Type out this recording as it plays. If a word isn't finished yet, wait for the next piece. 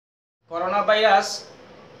Corona virus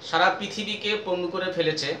সারা পৃথিবীকে পঙ্গু করে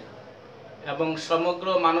ফেলেছে এবং সমগ্র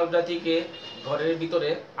মানবজাতিকে ঘরের ভিতরে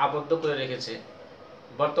আবদ্ধ করে রেখেছে।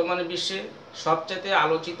 বর্তমানে বিশ্বে সবচেয়ে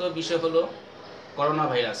আলোচিত বিষয় হলো করোনা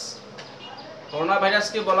ভাইরাস। করোনা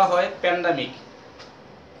ভাইরাসকে বলা হয় প্যান্ডামিক।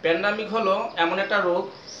 প্যান্ডামিক হলো এমন একটা রোগ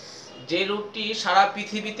যে রোগটি সারা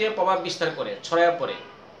পৃথিবীতে প্রভাব বিস্তার করে, ছড়ায় পড়ে।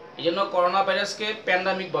 এই জন্য করোনা ভাইরাসকে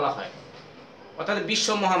প্যান্ডামিক বলা হয়, অর্থাৎ বিশ্ব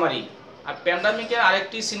মহামারী। আর প্যান্ডামিকের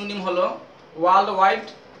আরেকটি সিনোনিম হলো ওয়ার্ল্ড ওয়াইড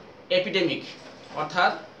এপিডেমিক,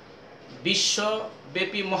 অর্থাৎ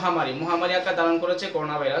বিশ্বব্যাপী মহামারী আকার ধারণ করেছে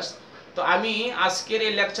করোনা ভাইরাস। তো আমি আজকের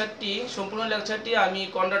এই সম্পূর্ণ লেকচারটি আমি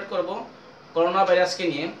কন্ডাক্ট করব করোনা ভাইরাসকে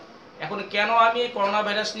নিয়ে। এখন কেন আমি এই করোনা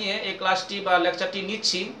ভাইরাস নিয়ে এই ক্লাসটি বা লেকচারটি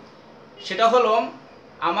নিচ্ছি, সেটা হলো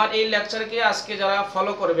আমার এই লেকচারকে আজকে যারা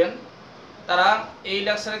ফলো করবেন তারা এই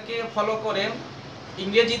লেকচারকে ফলো করে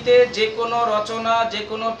ইংরেজিতে যে কোনো রচনা, যে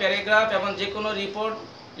কোনো প্যারাগ্রাফ এবং যে কোনো রিপোর্ট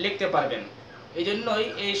লিখতে পারবেন। এই জন্যই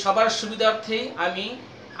এই সবার সুবিধার্থেই আমি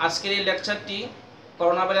আজকের এই লেকচারটি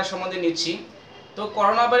করোনা ভাইরাস সম্বন্ধে নিচ্ছি। তো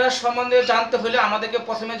করোনা ভাইরাস সম্বন্ধে জানতে হলে আমাদেরকে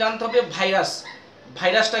প্রথমে জানতে হবে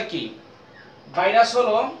ভাইরাসটা কি। ভাইরাস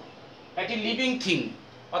হলো একটি লিভিং থিং,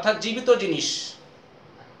 অর্থাৎ জীবিত জিনিস।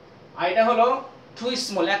 আর এটা হলো টু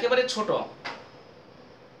স্মল, একেবারে ছোট।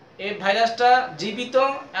 এই ভাইরাসটা জীবিত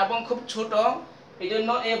এবং খুব ছোট, এই জন্য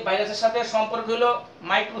এই ভাইরাসের সাথে সম্পর্ক হলো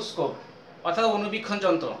মাইক্রোস্কোপ, অর্থাৎ অণুবীক্ষণ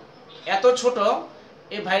যন্ত্র। এত ছোট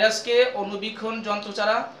এই ভাইরাসকে অণুবীক্ষণ যন্ত্র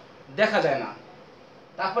ছাড়া দেখা যায় না।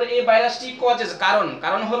 তারপরে এই ভাইরাসটি কজেস,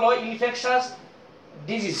 কারণ হলো ইনফেকশাস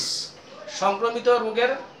ডিজিজ, সংক্রমিত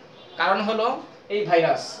রোগের কারণ হলো এই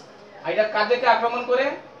ভাইরাস। আর এটা কাদেরকে আক্রমণ করে?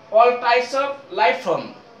 All types of life form,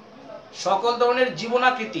 সকল ধরনের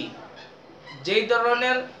জীবনাকৃতি, যেই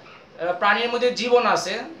ধরনের প্রাণীর মধ্যে জীবন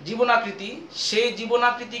আছে, জীবনাকৃতি, সেই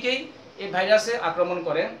জীবনাকৃতিকেই এই ভাইরাসে আক্রমণ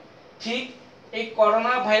করে। ঠিক এই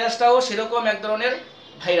করোনা ভাইরাসটাও সেরকম এক ধরনের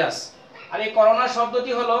ভাইরাস। আর এই করোনা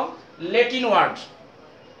শব্দটি হলো ল্যাটিন ওয়ার্ড,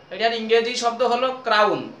 এটার ইংরেজি শব্দ হলো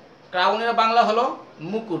ক্রাউনের বাংলা হলো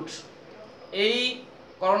মুকুট। এই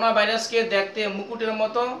করোনা ভাইরাসকে দেখতে মুকুটের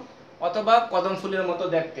মতো অথবা কদম ফুলের মতো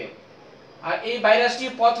দেখতে। আর এই ভাইরাসটি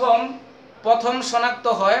প্রথম শনাক্ত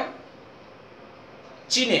হয়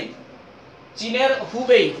চীনের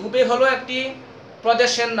হুবেই হলো একটি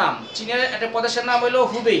প্রদেশের নাম। চীনের একটা প্রদেশের নাম হলো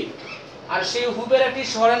হুবেই, আর সেই হুবের একটি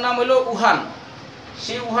শহরের নাম হলো উহান।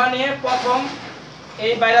 সেই উহানে প্রথম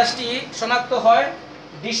এই ভাইরাসটি শনাক্ত হয়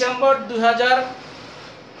ডিসেম্বর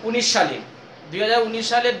 2019 সালে। 2019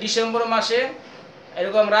 সালের ডিসেম্বর মাসে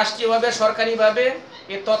এরকম রাষ্ট্রীয়ভাবে, সরকারিভাবে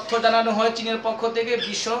এই তথ্য জানানো হয় চীনের পক্ষ থেকে,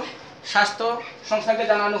 বিশ্ব স্বাস্থ্য সংস্থাকে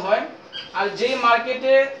জানানো হয়। আর যেই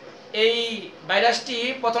মার্কেটে এই ভাইরাসটি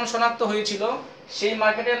প্রথম শনাক্ত হয়েছিল সেই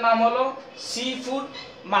মার্কেটের নাম হলো সি ফুড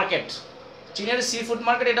মার্কেট। চীনের সি ফুড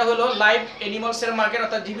মার্কেট, এটা হলো লাইভ অ্যানিমালসের মার্কেট,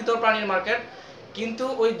 অর্থাৎ জীবিত প্রাণীর মার্কেট। কিন্তু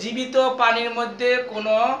ওই জীবিত প্রাণীর মধ্যে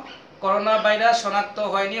কোনো করোনা ভাইরাস শনাক্ত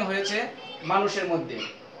হয়নি, হয়েছে মানুষের মধ্যে।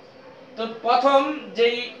 তো প্রথম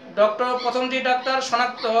যেই ডাক্তার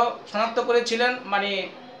শনাক্ত করেছিলেন, মানে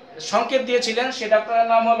সংকেত দিয়েছিলেন, সেই ডাক্তারের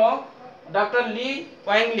নাম হলো ডক্টর লি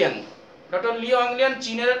ওয়াংলিয়ান।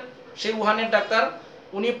 চীনের সেই উহানের ডাক্তার।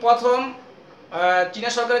 উনি প্রথম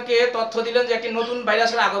চীনের সরকারকে তথ্য দিলেন যে একটি নতুন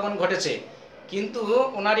ভাইরাসের আগমন ঘটেছে, কিন্তু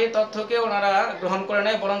ওনার এই তথ্যকে ওনারা গ্রহণ করে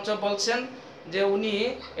নেয়, বরঞ্চ বলছেন যে উনি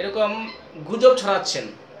এরকম গুজব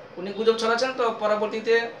ছড়াচ্ছেন। তো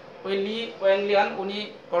পরবর্তীতে ওই লি ওয়াংলিয়ান উনি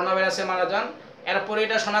করোনা ভাইরাসে মারা যান। এরপরে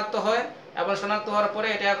এটা শনাক্ত হয়, এবং শনাক্ত হওয়ার পরে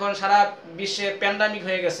এটা এখন সারা বিশ্বে প্যান্ডামিক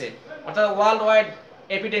হয়ে গেছে, অর্থাৎ ওয়ার্ল্ড ওয়াইড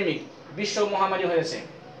এপিডেমিক, বিশ্ব মহামারী হয়েছে।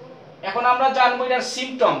 এখন আমরা জানবো এটার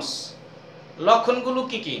সিমটমস, লক্ষণগুলো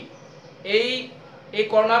কি কি। এই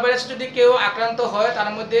করোনা ভাইরাস যদি কেউ আক্রান্ত হয় তার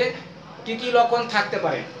মধ্যে কি কি লক্ষণ থাকতে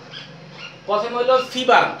পারে? প্রথমে হলো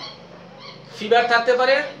ফিভার থাকতে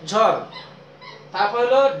পারে, জ্বর। তারপর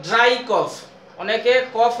হলো ড্রাই কফ, অনেকে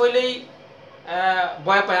কফ হইলেই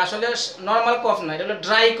ভয় পায়, আসলে নর্মাল কফ না, এটা হলো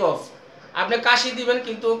ড্রাই কফ। আপনি কাশি দিবেন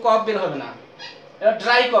কিন্তু কফ বের হবে না, এটা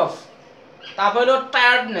ড্রাই কফ। তারপর হলো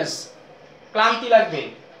টায়ার্ডনেস, ক্লান্তি লাগবে।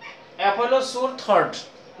 এরপর হলো সুর থ্রোট,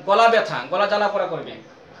 গলা ব্যথা, গলা জ্বালা পোড়া করবে।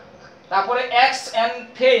 তারপরে অ্যাক্স অ্যান্ড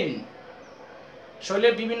পেইন,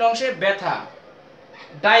 শরীরের বিভিন্ন অংশে ব্যথা,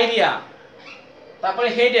 ডায়রিয়া। তারপরে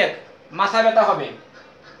হেডেক, মাথা ব্যথা হবে।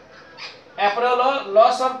 এরপরে হলো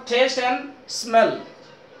loss of test and smell,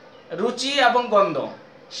 রুচি এবং গন্ধ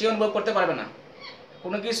সে অনুভব করতে পারবে না।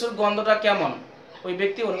 কোনো কিছুর গন্ধটা কেমন ওই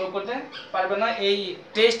ব্যক্তি অনুভব করতে পারবে না। এই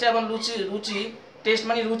টেস্ট এবং রুচি, টেস্ট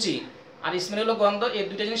মানে রুচি, আর স্মেল হলো গন্ধ, এই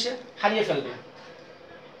দুইটা জিনিস হারিয়ে ফেলবে।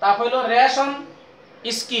 তারপর হলো র্যাশ অন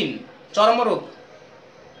স্কিন,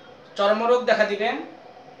 চর্মরোগ দেখা দিবে।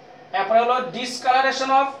 এরপরে হলো ডিসকালারেশন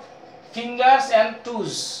অফ ফিঙ্গার্স অ্যান্ড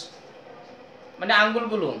টুজ, মানে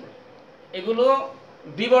আঙ্গুলগুলো এগুলো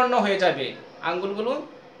বিবর্ণ হয়ে যাবে, আঙ্গুলগুলো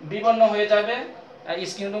বিবর্ণ হয়ে যাবে,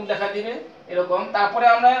 স্কিন রোগ দেখা দিবে এরকম। তারপরে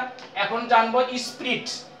আমরা এখন জানবো স্প্রিট।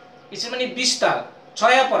 স্প্রিট মানে বিস্তার,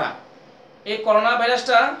 ছড়াইয়া পড়া। এই করোনা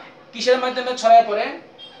ভাইরাসটা কিসের মাধ্যমে ছড়াইয়া পড়ে?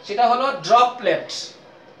 সেটা হলো ড্রপলেট।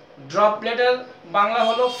 ড্রপলেটের বাংলা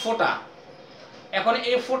হলো ফোঁটা। এখন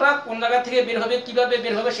এই ফোঁটা কোন জায়গা থেকে বের হবে, কিভাবে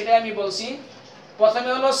বের হবে সেটাই আমি বলছি। প্রথমে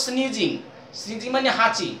হলো স্নিজিং। স্নিজিং মানে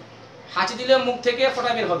হাঁচি, হাঁচি দিলে মুখ থেকে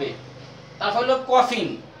ফোঁটা বের হবে। তারপর হলো কফিং,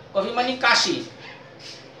 কফিং মানে কাশি,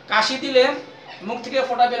 কাশি দিলে মুখ থেকে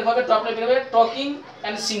ফোঁটা বের হবে, ড্রপলেট বের হবে। টকিং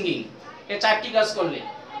অ্যান্ড সিঙ্গিং, এই 4টি কাজ করলে,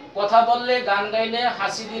 কথা বললে, গান গাইলে,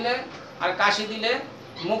 হাসি দিলে আর কাশি দিলে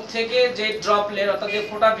মুখ থেকে যে ড্রপলেট অর্থাৎ যে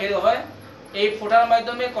ফোঁটা বের হয়, এই ফোঁটার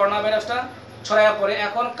মাধ্যমে করোনা ভাইরাসটা ছড়াইয়া পড়ে।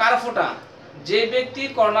 এখন কার ফোঁটা? যে ব্যক্তি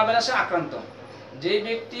করোনা ভাইরাসে আক্রান্ত, যে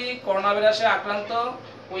ব্যক্তি করোনা ভাইরাসে আক্রান্ত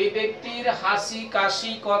ওই ব্যক্তির হাসি,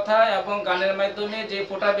 কাশি, কথা এবং গানের মাধ্যমে যে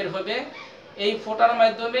ফোঁটা বের হবে, এই ফোঁটার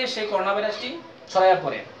মাধ্যমে সেই করোনা ভাইরাসটি ছড়াইয়া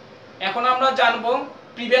পড়ে। এখন আমরা জানবো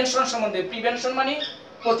প্রিভেনশন সম্বন্ধে। প্রিভেনশন মানে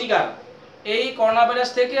প্রতিকার। এই করোনা ভাইরাস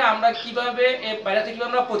থেকে আমরা কিভাবে, এই ভাইরাস থেকে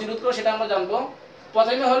কিভাবে আমরা প্রতিরোধ করব সেটা আমরা জানবো।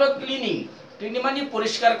 প্রথমে হলো ক্লিনিং। ক্লিনিং মানে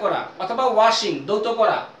পরিষ্কার করা অথবা ওয়াশিং, ধৌত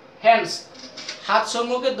করা। হ্যান্ডস, হাত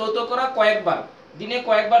সমূহকে ধৌত করা কয়েকবার, দিনে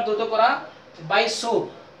কয়েকবার ধৌত করা। বাই সোপ,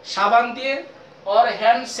 সাবান দিয়ে, অর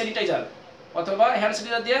হ্যান্ড স্যানিটাইজার অথবা হ্যান্ড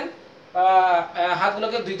স্যানিটাইজার দিয়ে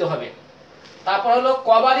হাতগুলোকে ধুইতে হবে। তারপর হলো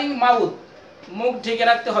কভারিং মাউথ, মুখ ঢেকে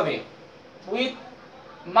রাখতে হবে। উইথ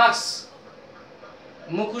মাস্ক,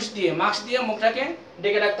 মুখোশ দিয়ে, মাস্ক দিয়ে মুখটাকে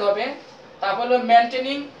ঢেকে রাখতে হবে। তারপর হলো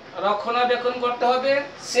মেনটেনিং, রক্ষণাবেক্ষণ করতে হবে।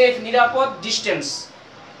 সেফ, নিরাপদ, ডিস্টেন্স,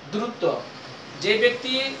 দূরত্ব। যে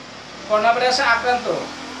ব্যক্তি করোনা ভাইরাসে আক্রান্ত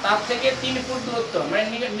তার থেকে 3 ফুট দূরত্ব, মানে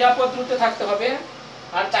নিরাপদ দূরত্বে থাকতে হবে।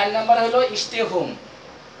 আর 4 নাম্বার হলো স্টে হোম,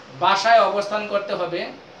 বাসায় অবস্থান করতে হবে।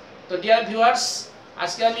 তো ডিয়ার ভিউয়ার্স,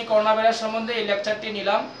 আজকে আমি করোনা ভাইরাস সম্বন্ধে এই লেকচারটি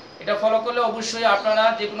নিলাম। এটা ফলো করলে অবশ্যই আপনারা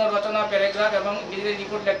যে কোনো রচনা, প্যারাগ্রাফ এবং ভিডিও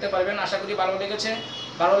রিপোর্ট লিখতে পারবেন। আশা করি ভালো লেগেছে।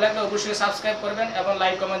 ভালো লাগলে অবশ্যই সাবস্ক্রাইব করবেন এবং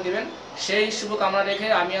লাইক কমেন্ট দিবেন। সেই শুভকামনা রেখে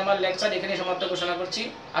আমি আমার লেকচার এখানে সমাপ্ত ঘোষণা করছি।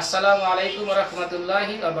 আসসালামু আলাইকুম ওয়া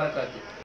রাহমাতুল্লাহি ওয়া বারাকাতুহু।